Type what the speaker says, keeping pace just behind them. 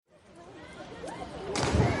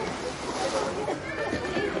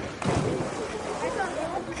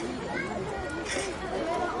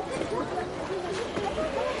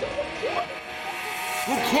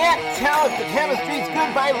can't tell if the chemistry's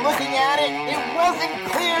good by looking at it. It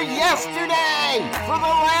wasn't clear yesterday. For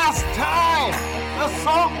the last time, the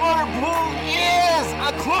saltwater pool is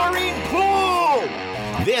a chlorine pool.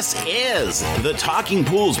 This is the Talking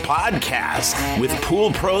Pools podcast with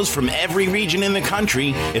pool pros from every region in the country.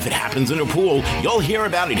 If it happens in a pool, you'll hear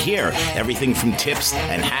about it here. Everything from tips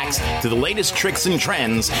and hacks to the latest tricks and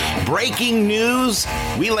trends. Breaking news,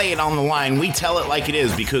 we lay it on the line. We tell it like it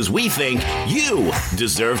is because we think you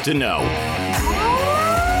deserve to know.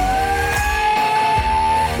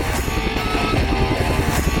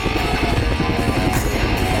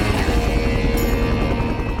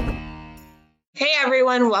 Hey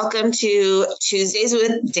everyone, welcome to Tuesdays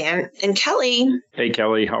with Dan and Kelly. Hey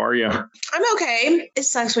Kelly, how are you? I'm okay. It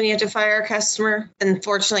sucks when you have to fire a customer.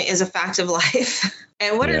 Unfortunately, is a fact of life.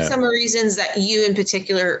 And what are some of the reasons that you in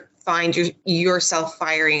particular find yourself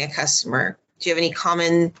firing a customer? Do you have any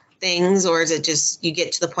common things, or is it just you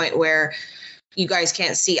get to the point where you guys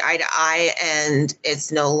can't see eye to eye and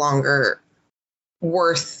it's no longer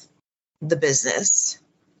worth the business?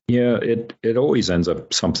 Yeah, it always ends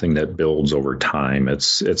up something that builds over time.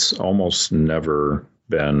 It's almost never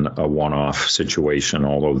been a one-off situation,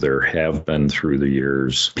 although there have been through the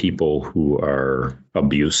years people who are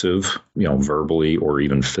abusive, verbally or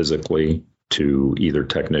even physically to either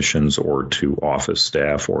technicians or to office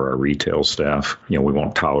staff or our retail staff. We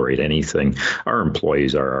won't tolerate anything. Our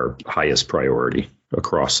employees are our highest priority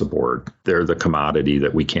across the board. They're the commodity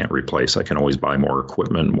that we can't replace. I can always buy more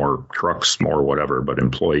equipment, more trucks, more whatever, but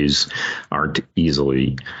employees aren't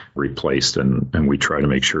easily replaced. And we try to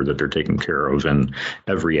make sure that they're taken care of in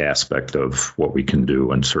every aspect of what we can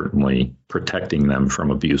do. And certainly protecting them from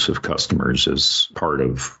abusive customers is part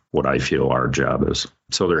of what I feel our job is.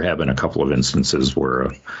 So there have been a couple of instances where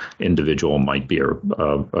an individual might be a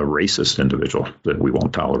racist individual that we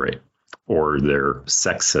won't tolerate, or they're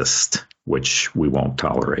sexist, which we won't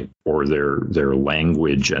tolerate, or their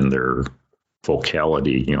language and their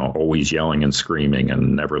vocality, always yelling and screaming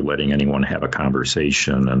and never letting anyone have a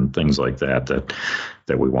conversation and things like that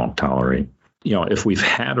we won't tolerate. If we've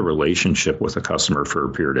had a relationship with a customer for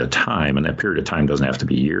a period of time, and that period of time doesn't have to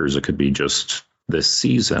be years, it could be just this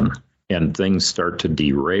season, and things start to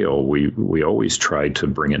derail, we always try to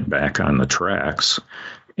bring it back on the tracks.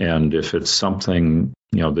 And if it's something,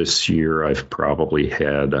 this year I've probably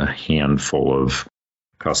had a handful of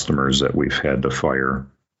customers that we've had to fire.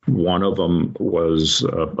 One of them was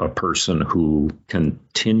a person who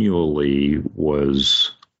continually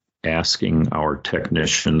was asking our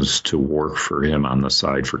technicians to work for him on the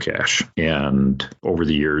side for cash. And over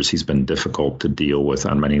the years, he's been difficult to deal with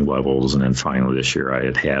on many levels. And then finally this year I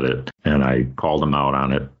had it, and I called him out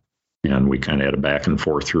on it, and we kind of had a back and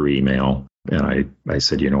forth through email. And I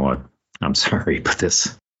said, you know what, I'm sorry, but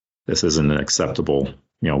this isn't acceptable.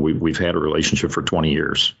 We've had a relationship for 20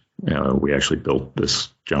 years. We actually built this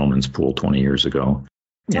gentleman's pool 20 years ago.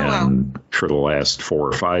 And for the last 4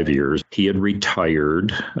 or 5 years, he had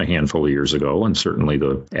retired a handful of years ago. And certainly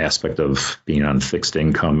the aspect of being on fixed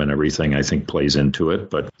income and everything, I think, plays into it.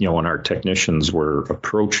 But, when our technicians were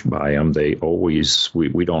approached by him,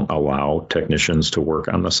 we don't allow technicians to work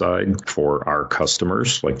on the side for our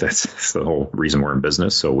customers. Like that's the whole reason we're in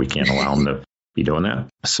business. So we can't allow them to be doing that.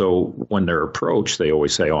 So when they're approached, they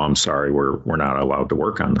always say, oh, I'm sorry, we're not allowed to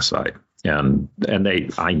work on the side. And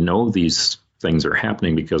I know these things are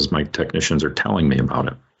happening because my technicians are telling me about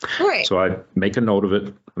it. Right. So I make a note of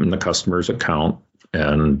it in the customer's account.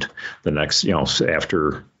 And the next,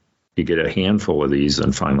 after you get a handful of these,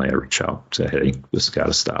 then finally I reach out and say, hey, this has got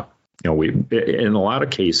to stop. In a lot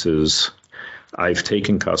of cases, I've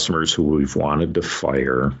taken customers who we've wanted to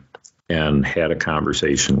fire and had a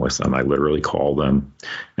conversation with them. I literally call them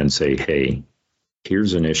and say, hey,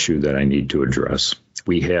 here's an issue that I need to address.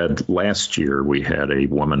 Last year, we had a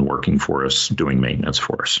woman working for us doing maintenance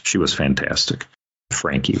for us. She was fantastic.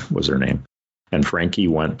 Frankie was her name. And Frankie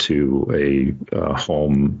went to a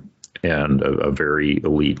home and a very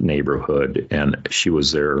elite neighborhood, and she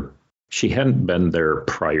was there. She hadn't been there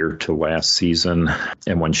prior to last season.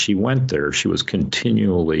 And when she went there, she was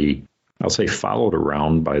continually, I'll say, followed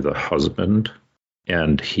around by the husband,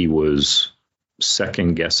 and he was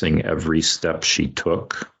second guessing every step she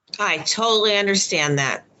took. I totally understand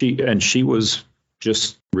that. She was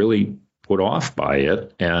just really put off by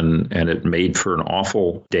it, and it made for an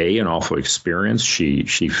awful day, an awful experience. She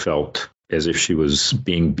felt as if she was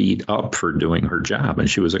being beat up for doing her job, and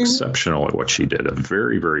she was exceptional at what she did. A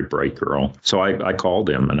very, very bright girl. So I called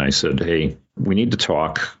him and I said, hey, we need to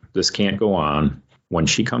talk. This can't go on. When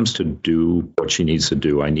she comes to do what she needs to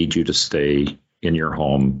do, I need you to stay in your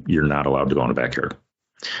home. You're not allowed to go in the backyard.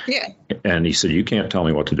 Yeah. And he said, you can't tell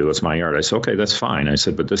me what to do. It's my yard. I said, okay, that's fine. I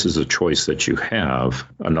said, but this is a choice that you have,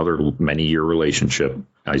 another many-year relationship.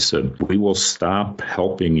 I said, we will stop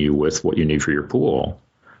helping you with what you need for your pool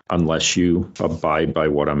unless you abide by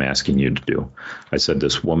what I'm asking you to do. I said,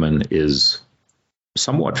 this woman is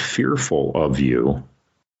somewhat fearful of you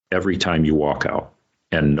every time you walk out,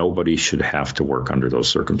 and nobody should have to work under those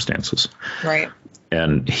circumstances. Right.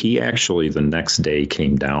 And he actually the next day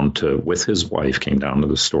with his wife, came down to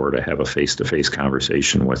the store to have a face-to-face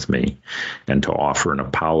conversation with me and to offer an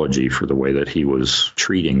apology for the way that he was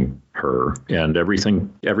treating her. And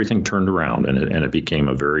everything turned around, and it became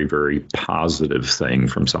a very, very positive thing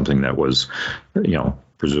from something that was,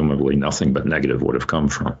 presumably nothing but negative would have come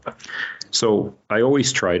from. So I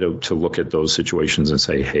always try to look at those situations and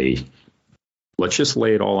say, hey, let's just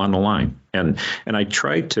lay it all on the line. And I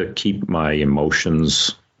try to keep my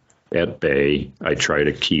emotions at bay. I try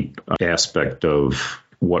to keep aspect of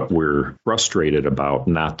what we're frustrated about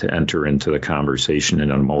not to enter into the conversation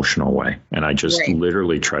in an emotional way. And I just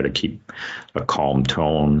literally try to keep a calm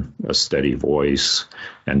tone, a steady voice,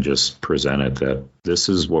 and just present it that this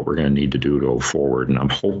is what we're going to need to do to go forward. And I'm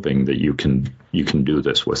hoping that you can do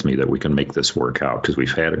this with me, that we can make this work out, because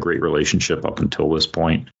we've had a great relationship up until this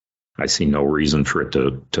point. I see no reason for it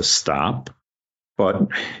to stop. But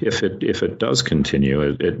if it does continue,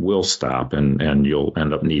 it will stop, and you'll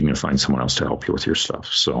end up needing to find someone else to help you with your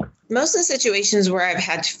stuff. So most of the situations where I've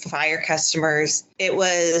had to fire customers, it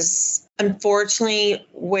was unfortunately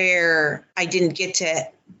where I didn't get to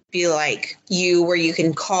be like you, where you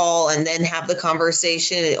can call and then have the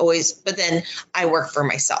conversation. But then I work for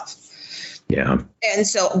myself. Yeah. And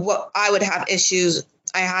so what I would have issues.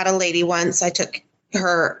 I had a lady once. I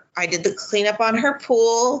did the cleanup on her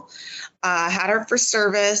pool. Had her for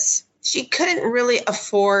service. She couldn't really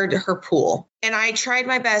afford her pool. And I tried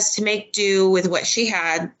my best to make do with what she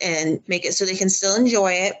had and make it so they can still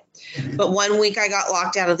enjoy it. But one week I got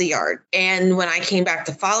locked out of the yard. And when I came back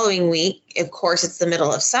the following week, of course, it's the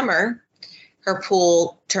middle of summer, her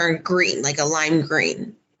pool turned green, like a lime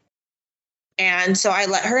green. And so I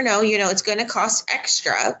let her know, it's going to cost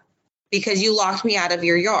extra because you locked me out of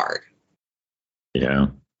your yard. Yeah.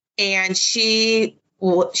 And she's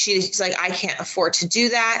like, I can't afford to do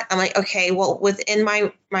that. I'm like, okay, well, within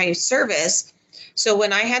my service. So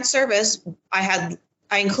when I had service, I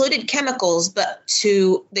included chemicals, but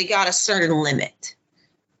they got a certain limit,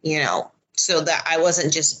 so that I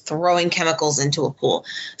wasn't just throwing chemicals into a pool.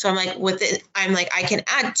 So I'm like, I can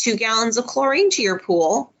add 2 gallons of chlorine to your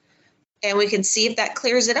pool and we can see if that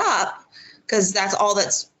clears it up, because that's all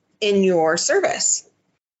that's in your service.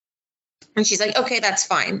 And she's like, okay, that's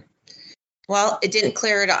fine. Well, it didn't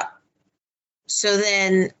clear it up. So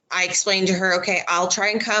then I explained to her, okay, I'll try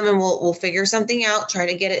and come and we'll figure something out, try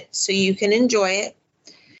to get it so you can enjoy it.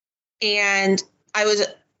 And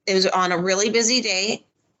it was on a really busy day,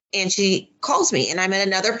 and she calls me, and I'm at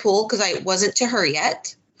another pool because I wasn't to her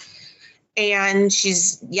yet. And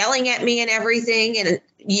she's yelling at me and everything. And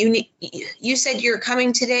you said you're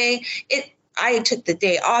coming today. I took the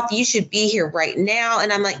day off. You should be here right now.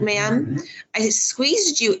 And I'm like, ma'am, I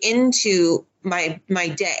squeezed you into my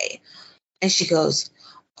day. And she goes,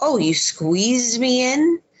 oh, you squeezed me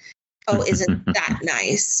in? Oh, isn't that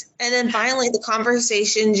nice? And then finally the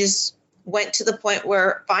conversation just went to the point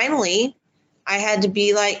where finally I had to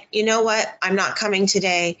be like, you know what? I'm not coming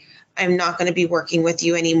today. I'm not going to be working with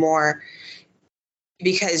you anymore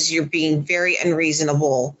because you're being very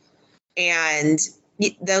unreasonable. And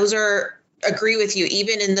agree with you.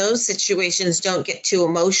 Even in those situations, don't get too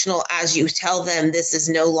emotional as you tell them this is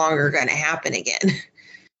no longer going to happen again.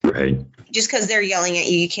 Right. Just because they're yelling at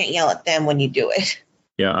you, you can't yell at them when you do it.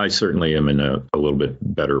 Yeah, I certainly am in a little bit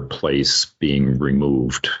better place being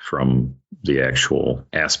removed from the actual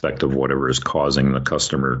aspect of whatever is causing the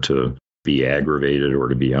customer to be aggravated or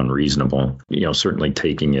to be unreasonable. Certainly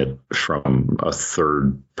taking it from a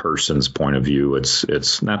third person's point of view,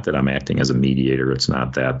 it's not that I'm acting as a mediator. It's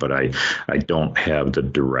not that, but I don't have the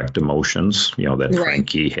direct emotions, that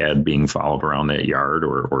Frankie had being followed around that yard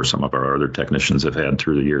or some of our other technicians have had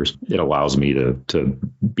through the years. It allows me to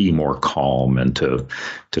be more calm and to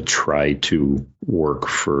try to work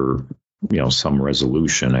for, some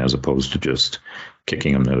resolution as opposed to just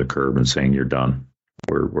kicking them to the curb and saying, you're done.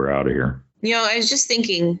 We're out of here. I was just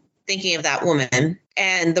thinking of that woman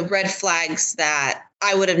and the red flags that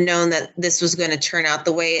I would have known that this was going to turn out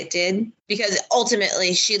the way it did, because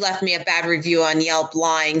ultimately she left me a bad review on Yelp,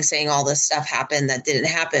 lying, saying all this stuff happened that didn't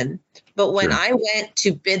happen. But when I went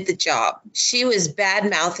to bid the job, she was bad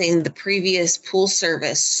mouthing the previous pool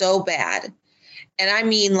service so bad. And I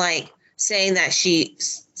mean, like, saying that she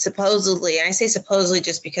supposedly, and I say supposedly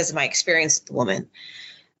just because of my experience with the woman,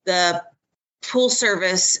 the pool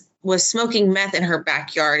service was smoking meth in her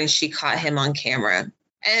backyard and she caught him on camera.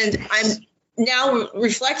 And I'm now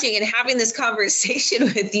reflecting and having this conversation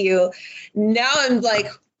with you. Now I'm like,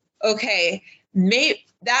 okay, maybe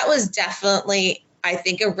that was definitely, I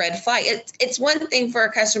think, a red flag. It's one thing for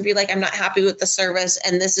a customer to be like, I'm not happy with the service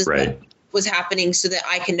and this is what was happening so that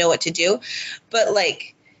I can know what to do. But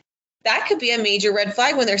like, that could be a major red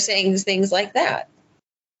flag when they're saying things like that.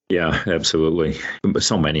 Yeah, absolutely. But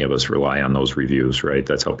so many of us rely on those reviews, right?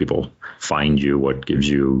 That's how people find you, what gives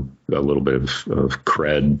you a little bit of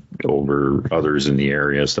cred over others in the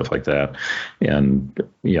area, stuff like that. And,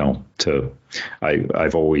 you know,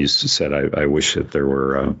 I've always said I wish that there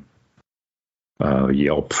were a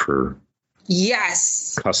Yelp for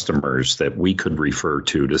customers that we could refer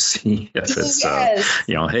to see if it's,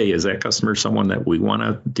 hey, is that customer someone that we want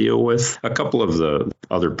to deal with? A couple of the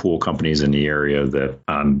other pool companies in the area that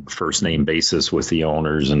on first name basis with the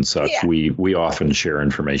owners and such, we often share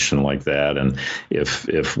information like that. And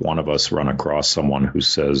if one of us run across someone who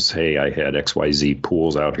says, hey, I had XYZ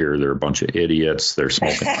pools out here, they're a bunch of idiots, they're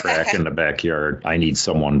smoking crack in the backyard, I need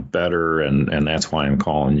someone better, and that's why I'm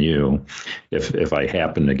calling you. If I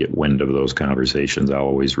happen to get wind of those conversations, I'll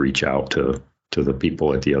always reach out to the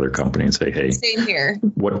people at the other company and say, hey, same here.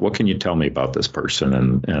 What can you tell me about this person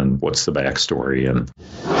and what's the backstory? And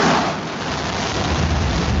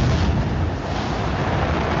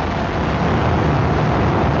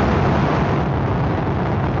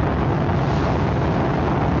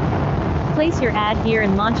place your ad here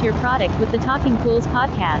and launch your product with the Talking Pools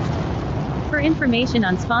podcast. For information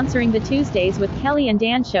on sponsoring the Tuesdays with Kelly and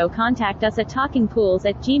Dan show, contact us at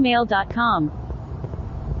talkingpools@gmail.com.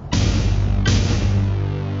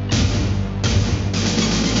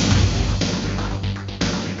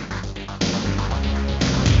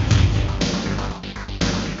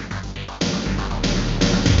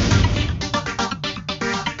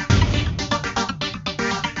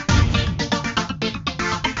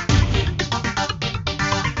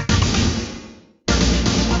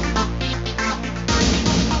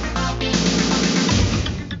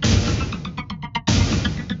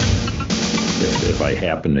 if I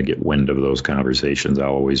happen to get wind of those conversations,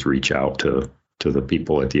 I'll always reach out to the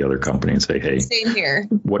people at the other company and say, hey, same here.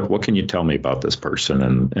 What can you tell me about this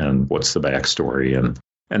person and what's the backstory?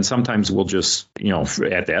 And sometimes we'll just,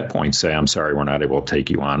 at that point say, I'm sorry, we're not able to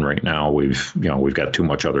take you on right now. We've got too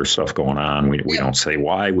much other stuff going on. We don't say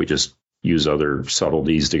why. We just use other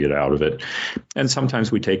subtleties to get out of it. And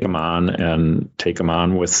sometimes we take them on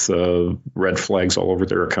with red flags all over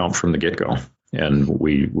their account from the get-go. And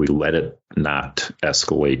we let it not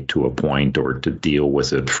escalate to a point or to deal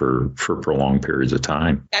with it for prolonged periods of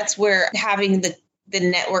time. That's where having the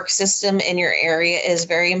network system in your area is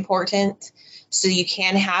very important. So you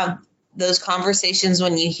can have those conversations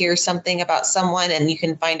when you hear something about someone and you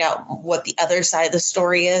can find out what the other side of the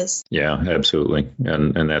story is. Yeah, absolutely.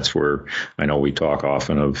 And that's where I know we talk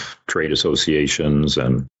often of trade associations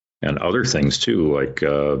and other things too, like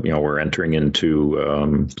we're entering into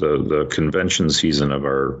the convention season of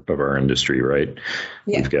our industry, right?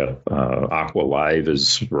 Yeah. We've got Aqua Live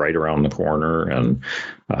is right around the corner, and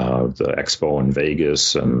the expo in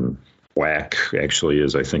Vegas, and WAC actually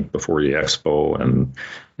is, I think, before the expo, and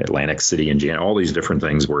Atlantic City and January, all these different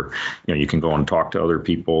things where you can go and talk to other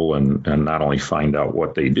people and not only find out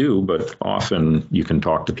what they do, but often you can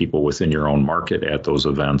talk to people within your own market at those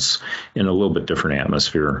events in a little bit different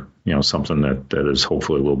atmosphere, something that is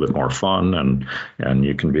hopefully a little bit more fun, and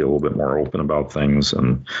you can be a little bit more open about things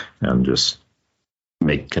and just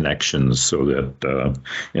make connections so that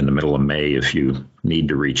in the middle of May, if you need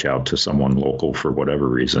to reach out to someone local for whatever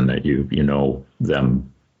reason, that you know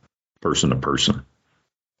them person to person.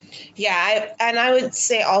 Yeah, I would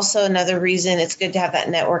say also another reason it's good to have that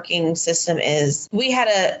networking system is we had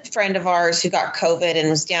a friend of ours who got COVID and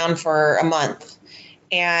was down for a month,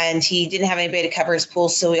 and he didn't have anybody to cover his pool,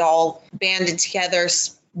 so we all banded together,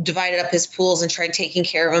 divided up his pools, and tried taking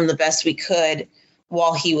care of him the best we could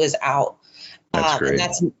while he was out. That's great.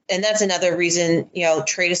 And that's another reason,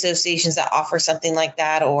 trade associations that offer something like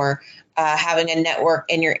that, or having a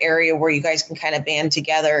network in your area where you guys can kind of band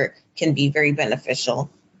together can be very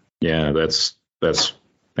beneficial. Yeah, that's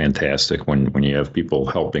fantastic when you have people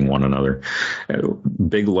helping one another.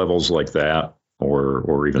 Big levels like that,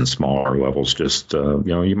 or even smaller levels, just,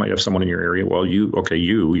 you might have someone in your area. Well,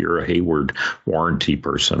 you're a Hayward warranty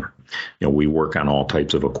person. We work on all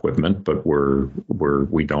types of equipment, but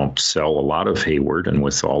we don't sell a lot of Hayward. And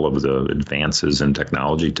with all of the advances in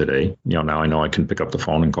technology today, now I know I can pick up the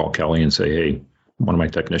phone and call Kelly and say, hey, one of my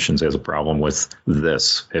technicians has a problem with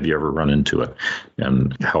this. Have you ever run into it?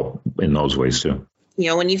 And help in those ways too.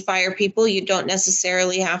 When you fire people, you don't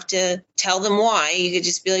necessarily have to tell them why. You could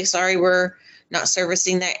just be like, sorry, we're not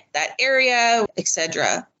servicing that area,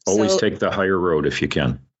 etc. Always take the higher road if you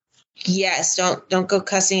can. Yes, don't go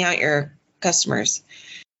cussing out your customers.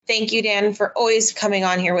 Thank you, Dan, for always coming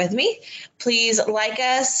on here with me. Please like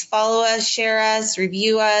us, follow us, share us,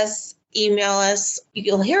 review us, email us.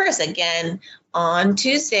 You'll hear us again on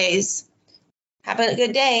Tuesdays. Have a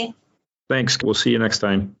good day. Thanks. We'll see you next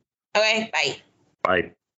time. Okay, bye.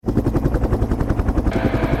 Bye.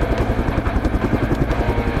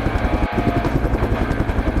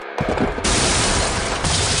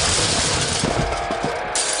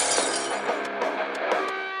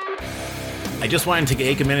 I just wanted to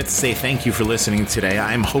take a minute to say thank you for listening today.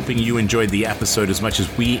 I'm hoping you enjoyed the episode as much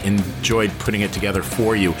as we enjoyed putting it together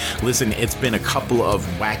for you. Listen, it's been a couple of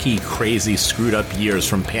wacky, crazy, screwed up years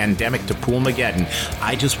from pandemic to Poolmageddon.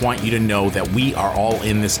 I just want you to know that we are all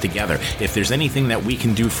in this together. If there's anything that we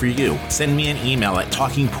can do for you, send me an email at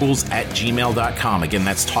talkingpools@gmail.com. Again,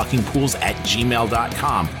 that's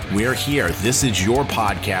talkingpools@gmail.com. We're here. This is your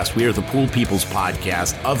podcast. We are the Pool People's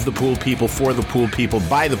podcast, of the Pool People, for the Pool People,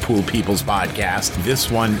 by the Pool People's podcast.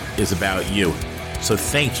 This one is about you. So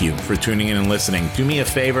thank you for tuning in and listening. Do me a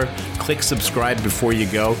favor, click subscribe before you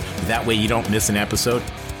go. That way you don't miss an episode.